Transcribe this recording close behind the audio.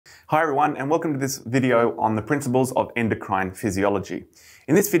Hi everyone, and welcome to this video on the principles of endocrine physiology.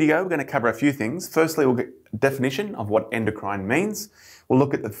 In this video, we're going to cover a few things. Firstly, we'll get a definition of what endocrine means. We'll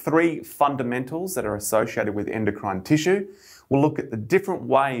look at the three fundamentals that are associated with endocrine tissue. We'll look at the different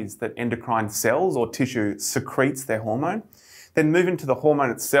ways that endocrine cells or tissue secretes their hormone. Then move into the hormone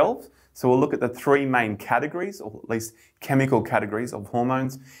itself. So we'll look at the three main categories, or at least chemical categories of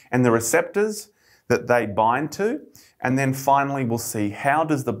hormones, and the receptors that they bind to. And then finally, we'll see how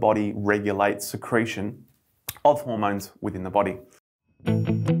does the body regulate secretion of hormones within the body.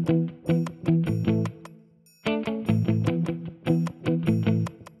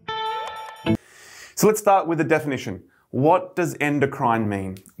 So let's start with the definition. What does endocrine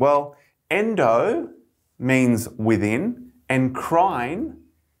mean? Well, endo means within, and crine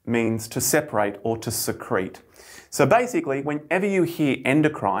means to separate or to secrete. So basically, whenever you hear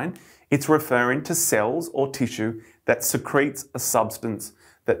endocrine, it's referring to cells or tissue that secretes a substance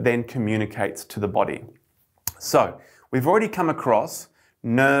that then communicates to the body. So we've already come across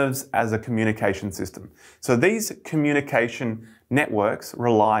nerves as a communication system. So these communication networks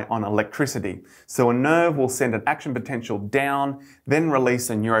rely on electricity. So a nerve will send an action potential down, then release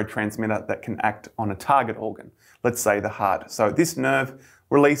a neurotransmitter that can act on a target organ, let's say the heart. So this nerve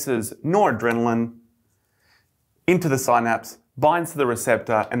releases noradrenaline into the synapse, binds to the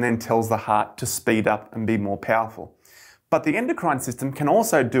receptor, and then tells the heart to speed up and be more powerful. But the endocrine system can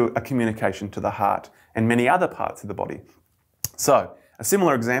also do a communication to the heart and many other parts of the body. So a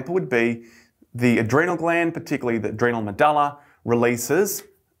similar example would be the adrenal gland, particularly the adrenal medulla, releases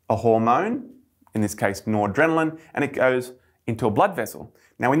a hormone, in this case noradrenaline, and it goes into a blood vessel.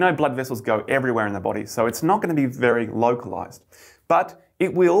 Now we know blood vessels go everywhere in the body, so it's not going to be very localized. But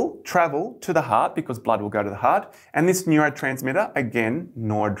it will travel to the heart because blood will go to the heart, and this neurotransmitter, again,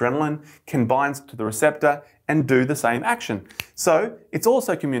 noradrenaline, can bind to the receptor and do the same action. So it's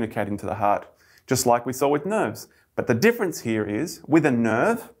also communicating to the heart, just like we saw with nerves. But the difference here is, with a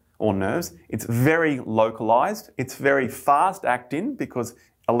nerve, or nerves, it's very localized, it's very fast acting because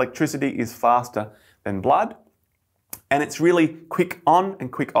electricity is faster than blood, and it's really quick on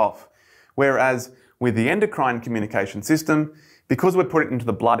and quick off. Whereas with the endocrine communication system, because we put it into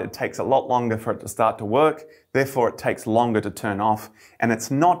the blood, it takes a lot longer for it to start to work, therefore it takes longer to turn off, and it's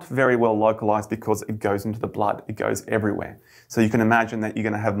not very well localized because it goes into the blood, it goes everywhere. So you can imagine that you're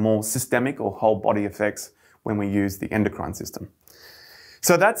going to have more systemic or whole body effects when we use the endocrine system.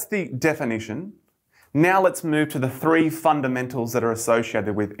 So that's the definition. Now let's move to the three fundamentals that are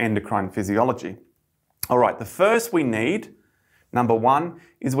associated with endocrine physiology. All right, the first we need, number one,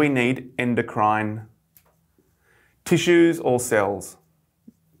 is we need endocrine tissues or cells.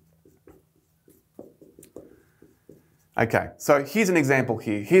 Okay, so here's an example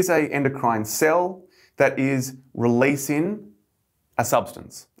here. Here's an endocrine cell that is releasing a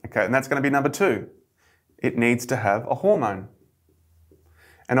substance. Okay, and that's going to be number two. It needs to have a hormone.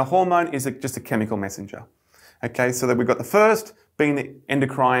 And a hormone is just a chemical messenger. Okay, so that we've got the first being the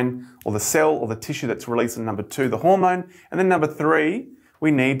endocrine or the cell or the tissue that's releasing number two, the hormone. And then number three, we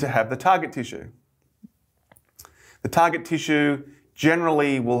need to have the target tissue. The target tissue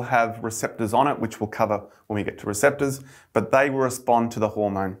generally will have receptors on it, which we'll cover when we get to receptors, but they will respond to the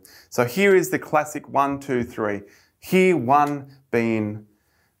hormone. So here is the classic 1, 2, 3. Here, 1 being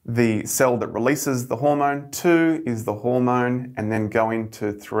the cell that releases the hormone, 2 is the hormone, and then going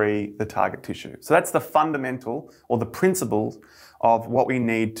to 3, the target tissue. So that's the fundamental or the principles of what we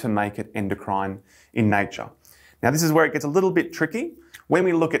need to make it endocrine in nature. Now this is where it gets a little bit tricky. When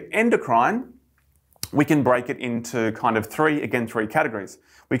we look at endocrine, we can break it into kind of three categories.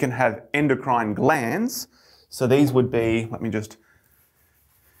 We can have endocrine glands. So these would be, let me just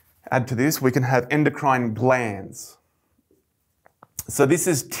add to this, we can have endocrine glands. So this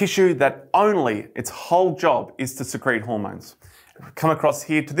is tissue that only, its whole job is to secrete hormones. Come across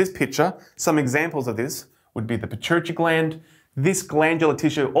here to this picture, some examples of this would be the pituitary gland. This glandular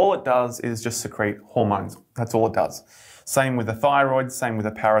tissue, all it does is just secrete hormones. That's all it does. Same with the thyroid, same with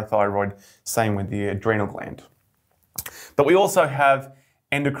the parathyroid, same with the adrenal gland. But we also have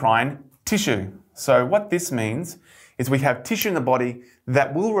endocrine tissue. So what this means is we have tissue in the body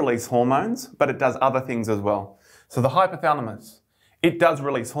that will release hormones, but it does other things as well. So the hypothalamus, it does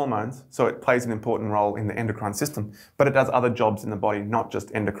release hormones, so it plays an important role in the endocrine system, but it does other jobs in the body, not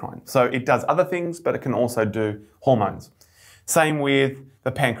just endocrine. So it does other things, but it can also do hormones. Same with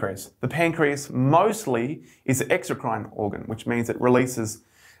the pancreas. The pancreas mostly is an exocrine organ, which means it releases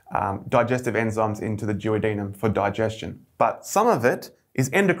digestive enzymes into the duodenum for digestion. But some of it is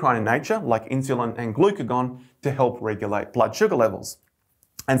endocrine in nature, like insulin and glucagon, to help regulate blood sugar levels.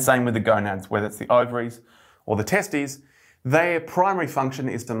 And same with the gonads, whether it's the ovaries or the testes, Their primary function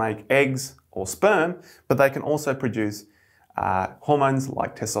is to make eggs or sperm, but they can also produce hormones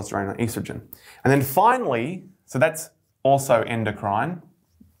like testosterone and estrogen. And then finally, so that's also endocrine.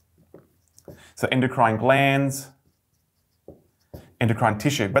 So endocrine glands, endocrine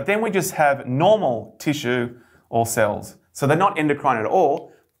tissue. But then we just have normal tissue or cells. So they're not endocrine at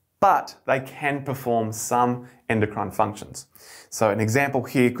all, but they can perform some endocrine functions. So an example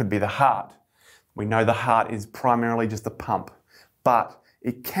here could be the heart. We know the heart is primarily just a pump, but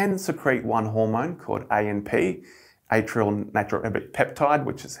it can secrete one hormone called ANP, atrial natriuretic peptide,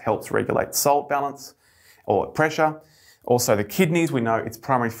 which helps regulate salt balance or pressure. Also the kidneys, we know its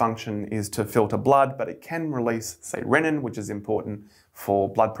primary function is to filter blood, but it can release, say, renin, which is important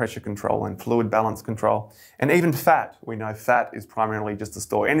for blood pressure control and fluid balance control. And even fat, we know fat is primarily just to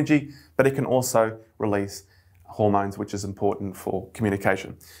store energy, but it can also release hormones, which is important for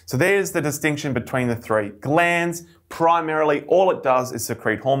communication. So there's the distinction between the three. Glands, primarily all it does is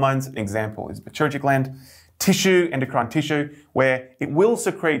secrete hormones. An example is pituitary gland. Tissue, endocrine tissue, where it will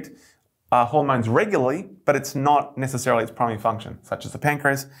secrete hormones regularly, but it's not necessarily its primary function, such as the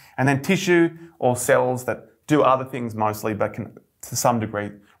pancreas. And then tissue or cells that do other things mostly, but can to some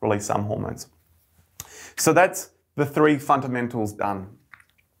degree release some hormones. So that's the three fundamentals done.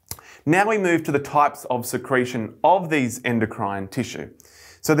 Now we move to the types of secretion of these endocrine tissue.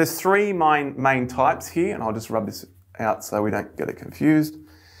 So there's three main types here, and I'll just rub this out so we don't get it confused.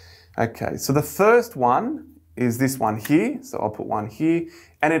 Okay, so the first one is this one here, so I'll put one here,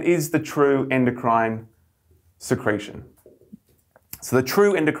 and it is the true endocrine secretion. So the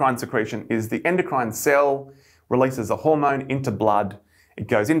true endocrine secretion is the endocrine cell releases a hormone into blood. It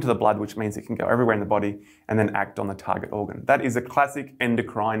goes into the blood, which means it can go everywhere in the body and then act on the target organ. That is a classic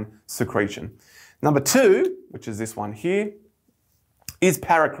endocrine secretion. Number two, which is this one here, is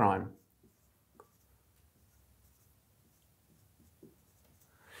paracrine.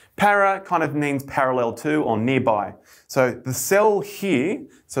 Para kind of means parallel to or nearby. So the cell here,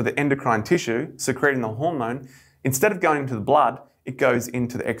 so the endocrine tissue secreting the hormone, instead of going into the blood, it goes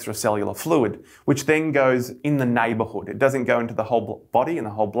into the extracellular fluid, which then goes in the neighborhood. It doesn't go into the whole body and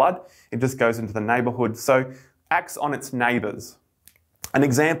the whole blood. It just goes into the neighborhood. So acts on its neighbors. An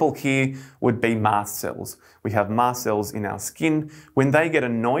example here would be mast cells. We have mast cells in our skin. When they get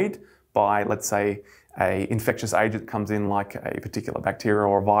annoyed by, let's say, an infectious agent comes in like a particular bacteria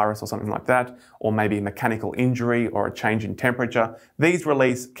or a virus or something like that, or maybe a mechanical injury or a change in temperature, these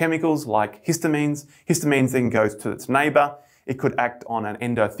release chemicals like histamines. Histamines then goes to its neighbor. It could act on an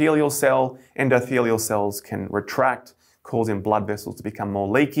endothelial cell. Endothelial cells can retract, causing blood vessels to become more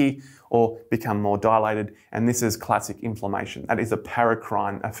leaky or become more dilated, and this is classic inflammation. That is a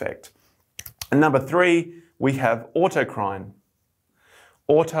paracrine effect. And number three, we have autocrine.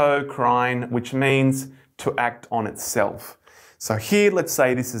 Autocrine, which means to act on itself. So here, let's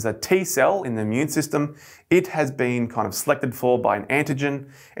say this is a T cell in the immune system. It has been kind of selected for by an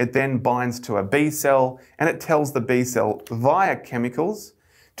antigen. It then binds to a B cell and it tells the B cell via chemicals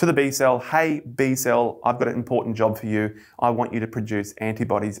to the B cell, hey B cell, I've got an important job for you. I want you to produce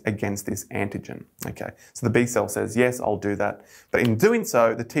antibodies against this antigen. Okay, so the B cell says, yes, I'll do that. But in doing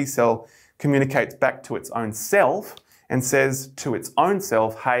so, the T cell communicates back to its own self and says to its own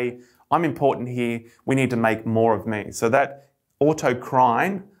self, hey, I'm important here. We need to make more of me. So that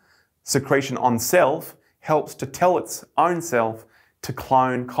autocrine secretion on self helps to tell its own self to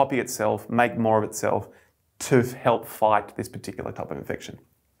clone, copy itself, make more of itself to help fight this particular type of infection.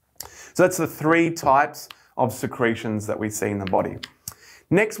 So that's the three types of secretions that we see in the body.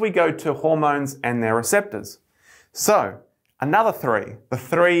 Next we go to hormones and their receptors. So another three, the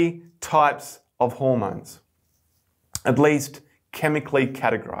three types of hormones, at least chemically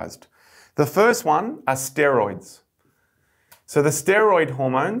categorized. The first one are steroids. So the steroid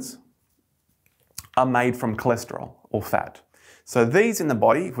hormones are made from cholesterol or fat. So these in the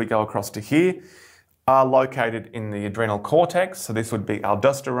body, if we go across to here, are located in the adrenal cortex. So this would be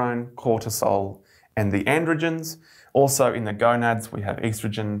aldosterone, cortisol, and the androgens. Also in the gonads, we have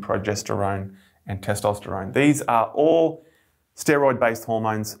estrogen, progesterone, and testosterone. These are all steroid-based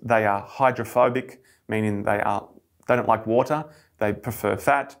hormones. They are hydrophobic, meaning they don't like water. They prefer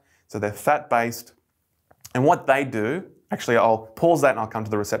fat. So they're fat-based. And what they do, actually, I'll pause that and I'll come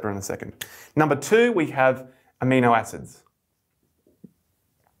to the receptor in a second. Number two, we have amino acids.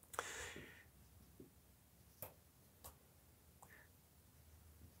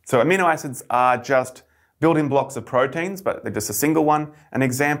 So amino acids are just building blocks of proteins, but they're just a single one. An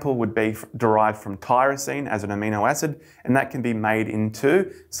example would be derived from tyrosine as an amino acid, and that can be made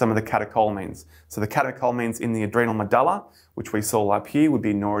into some of the catecholamines. So the catecholamines in the adrenal medulla, which we saw up here, would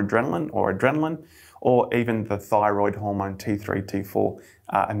be noradrenaline or adrenaline. or even the thyroid hormone T3, T4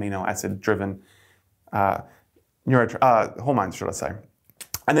 amino acid driven hormones, should I say.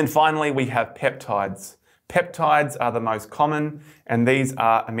 And then finally, we have peptides. Peptides are the most common, and these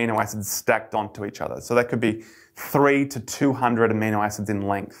are amino acids stacked onto each other. So that could be 3 to 200 amino acids in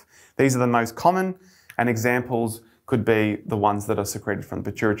length. These are the most common, and examples could be the ones that are secreted from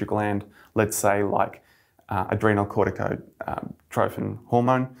the pituitary gland, let's say like adrenal corticotrophin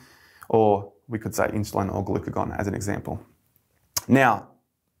hormone, or we could say insulin or glucagon as an example. Now,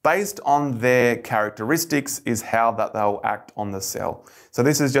 based on their characteristics is how that they'll act on the cell. So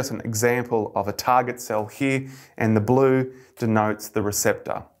this is just an example of a target cell here, and the blue denotes the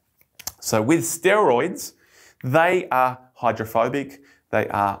receptor. So with steroids, they are hydrophobic, they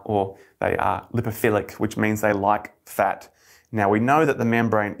are lipophilic, which means they like fat. Now we know that the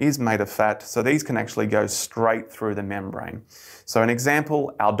membrane is made of fat, so these can actually go straight through the membrane. So an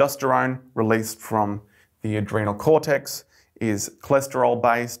example, aldosterone released from the adrenal cortex is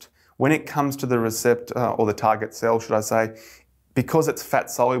cholesterol-based. When it comes to the receptor, or the target cell, should I say, because it's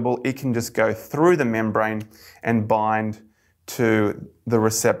fat-soluble, it can just go through the membrane and bind to the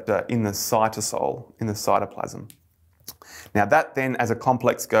receptor in the cytosol, in the cytoplasm. Now that then, as a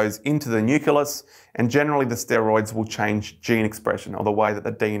complex, goes into the nucleus, and generally the steroids will change gene expression, or the way that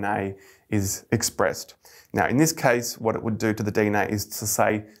the DNA is expressed. Now in this case, what it would do to the DNA is to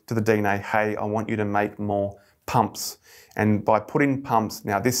say to the DNA, hey, I want you to make more pumps. And by putting pumps,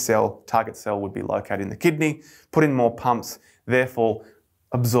 now this cell, target cell, would be located in the kidney, put in more pumps, therefore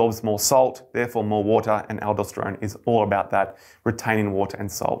absorbs more salt, therefore more water, and aldosterone is all about that, retaining water and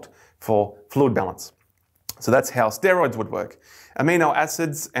salt for fluid balance. So that's how steroids would work. Amino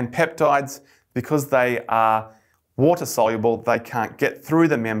acids and peptides, because they are water soluble, they can't get through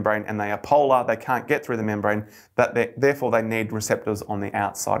the membrane, and they are polar, they can't get through the membrane, therefore they need receptors on the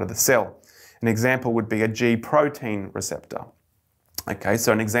outside of the cell. An example would be a G protein receptor. Okay,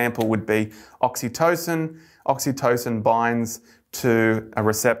 so an example would be oxytocin. Oxytocin binds to a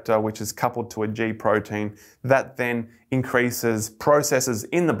receptor which is coupled to a G protein that then increases processes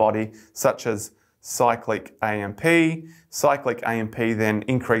in the body such as cyclic AMP. Cyclic AMP then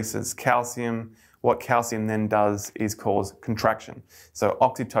increases calcium. What calcium then does is cause contraction. So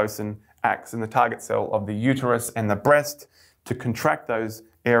oxytocin acts in the target cell of the uterus and the breast to contract those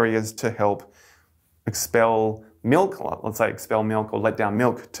areas to help expel milk, let's say expel milk or let down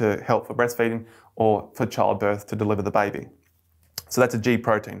milk to help for breastfeeding or for childbirth to deliver the baby. So that's a G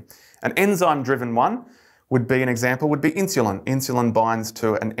protein. An enzyme-driven one would be, an example would be insulin. Insulin binds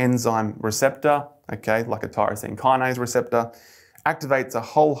to an enzyme receptor, okay, like a tyrosine kinase receptor, activates a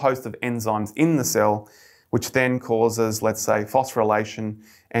whole host of enzymes in the cell, which then causes, let's say, phosphorylation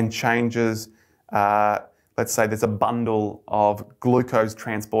and changes, let's say there's a bundle of glucose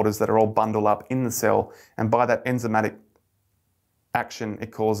transporters that are all bundled up in the cell, and by that enzymatic action,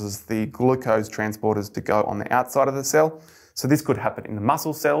 it causes the glucose transporters to go on the outside of the cell. So this could happen in the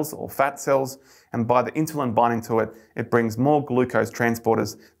muscle cells or fat cells, and by the insulin binding to it, it brings more glucose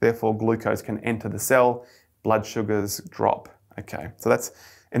transporters, therefore glucose can enter the cell, blood sugars drop. Okay, so that's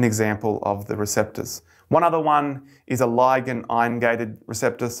an example of the receptors. One other one is a ligand ion-gated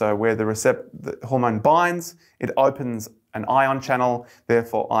receptor, so where the hormone binds, it opens an ion channel,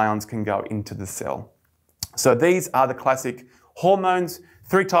 therefore ions can go into the cell. So these are the classic hormones,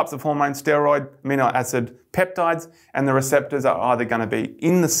 3 types of hormones: steroid, amino acid, peptides, and the receptors are either going to be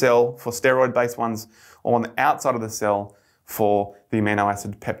in the cell for steroid-based ones or on the outside of the cell for the amino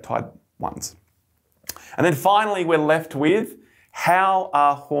acid peptide ones. And then finally, we're left with, how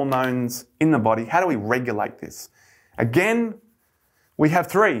are hormones in the body? How do we regulate this? Again, we have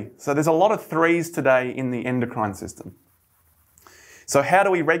 3. So there's a lot of 3s today in the endocrine system. So how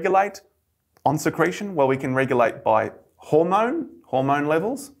do we regulate on secretion? Well, we can regulate by hormone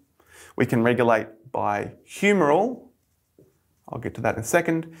levels. We can regulate by humoral, I'll get to that in a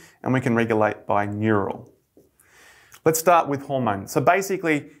second, and we can regulate by neural. Let's start with hormone. So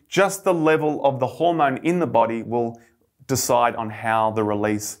basically, just the level of the hormone in the body will decide on how the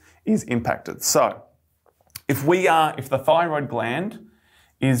release is impacted. So if the thyroid gland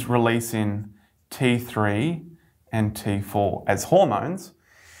is releasing T3 and T4 as hormones,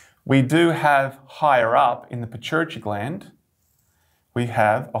 we do have higher up in the pituitary gland, we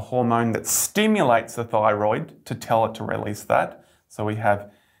have a hormone that stimulates the thyroid to tell it to release that. So we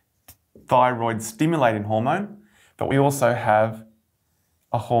have thyroid stimulating hormone, but we also have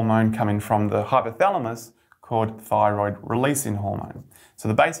a hormone coming from the hypothalamus called thyroid releasing hormone.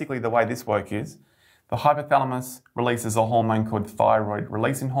 So basically the way this works is the hypothalamus releases a hormone called thyroid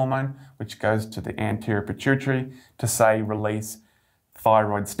releasing hormone, which goes to the anterior pituitary to say release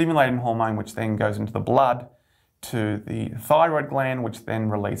thyroid stimulating hormone, which then goes into the blood to the thyroid gland, which then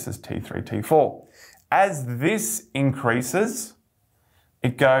releases T3, T4. As this increases,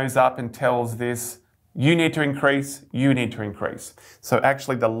 it goes up and tells this, you need to increase, you need to increase. So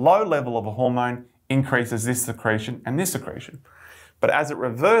actually the low level of a hormone increases this secretion and this secretion. But as it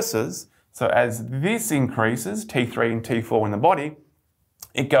reverses, so as this increases, T3 and T4 in the body,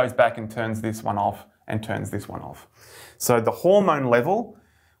 it goes back and turns this one off and turns this one off. So the hormone level,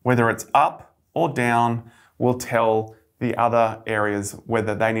 whether it's up or down, will tell the other areas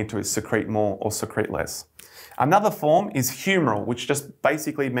whether they need to secrete more or secrete less. Another form is humoral, which just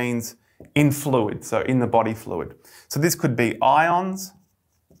basically means in fluid, so in the body fluid. So this could be ions,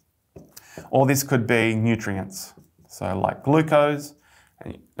 or this could be nutrients. So like glucose,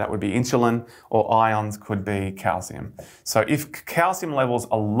 that would be insulin, or ions could be calcium. So if calcium levels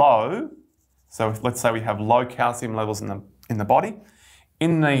are low, so if, let's say we have low calcium levels in the body,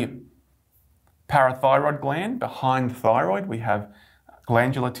 in the parathyroid gland, behind the thyroid, we have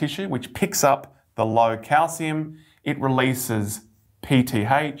glandular tissue which picks up the low calcium. It releases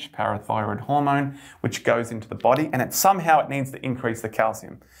PTH, parathyroid hormone, which goes into the body, and somehow it needs to increase the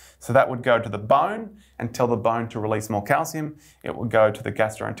calcium. So that would go to the bone and tell the bone to release more calcium. It would go to the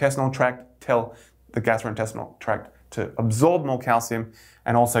gastrointestinal tract, tell the gastrointestinal tract to absorb more calcium,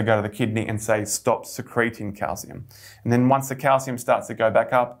 and also go to the kidney and say stop secreting calcium. And then once the calcium starts to go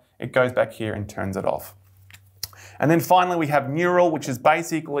back up, it goes back here and turns it off. And then finally we have neural, which is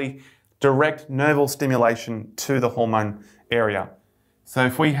basically direct nerval stimulation to the hormone area. So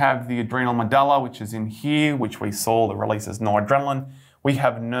if we have the adrenal medulla, which is in here, which we saw that releases noradrenaline, we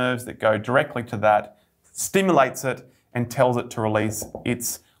have nerves that go directly to that, stimulates it, and tells it to release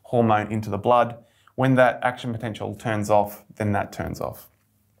its hormone into the blood. When that action potential turns off, then that turns off.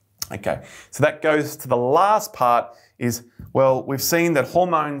 Okay, so that goes to the last part is, well, we've seen that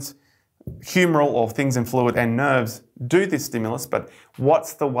hormones, humoral or things in fluid, and nerves do this stimulus, but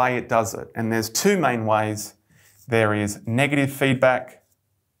what's the way it does it? And there's two main ways. There is negative feedback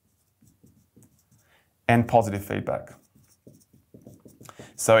and positive feedback.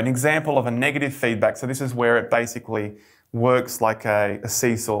 So an example of a negative feedback, so this is where it basically works like a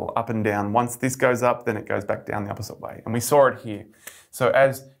seesaw, up and down. Once this goes up, then it goes back down the opposite way. And we saw it here. So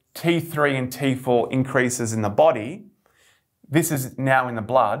as T3 and T4 increases in the body, this is now in the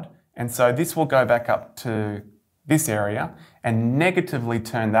blood, and so this will go back up to this area and negatively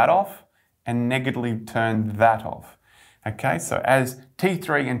turn that off and negatively turn that off. Okay, so as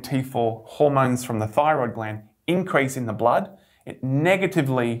T3 and T4 hormones from the thyroid gland increase in the blood, it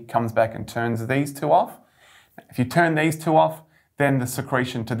negatively comes back and turns these two off. If you turn these two off, then the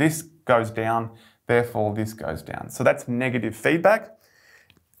secretion to this goes down, therefore this goes down. So that's negative feedback.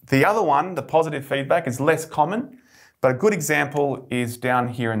 The other one, the positive feedback, is less common, but a good example is down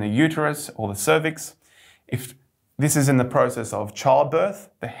here in the uterus or the cervix. If this is in the process of childbirth,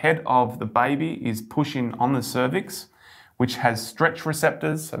 the head of the baby is pushing on the cervix, which has stretch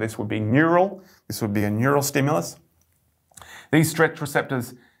receptors, so this would be neural, this would be a neural stimulus. These stretch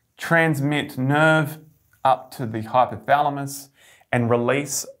receptors transmit nerve up to the hypothalamus and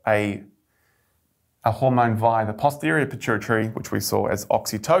release a hormone via the posterior pituitary, which we saw as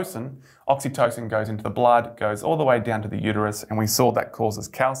oxytocin. Oxytocin goes into the blood, goes all the way down to the uterus, and we saw that causes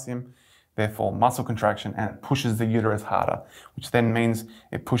calcium, therefore muscle contraction, and it pushes the uterus harder, which then means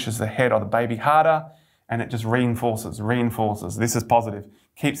it pushes the head of the baby harder, and it just reinforces. This is positive.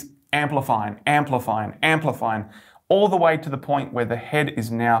 Keeps amplifying, all the way to the point where the head is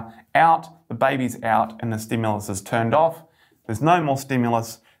now out, the baby's out, and the stimulus is turned off. There's no more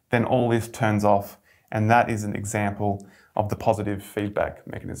stimulus, then all this turns off, and that is an example of the positive feedback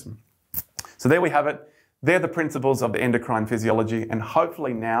mechanism. So there we have it. They're the principles of the endocrine physiology, and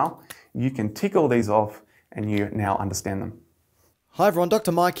hopefully now you can tick all these off and you now understand them. Hi everyone,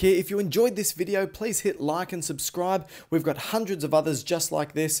 Dr. Mike here. If you enjoyed this video, please hit like and subscribe. We've got hundreds of others just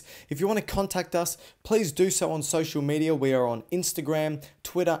like this. If you want to contact us, please do so on social media. We are on Instagram,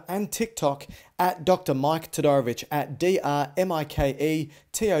 Twitter and TikTok at Dr. Mike Todorovic, at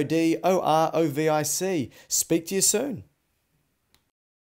DrMikeTodorovic. Speak to you soon.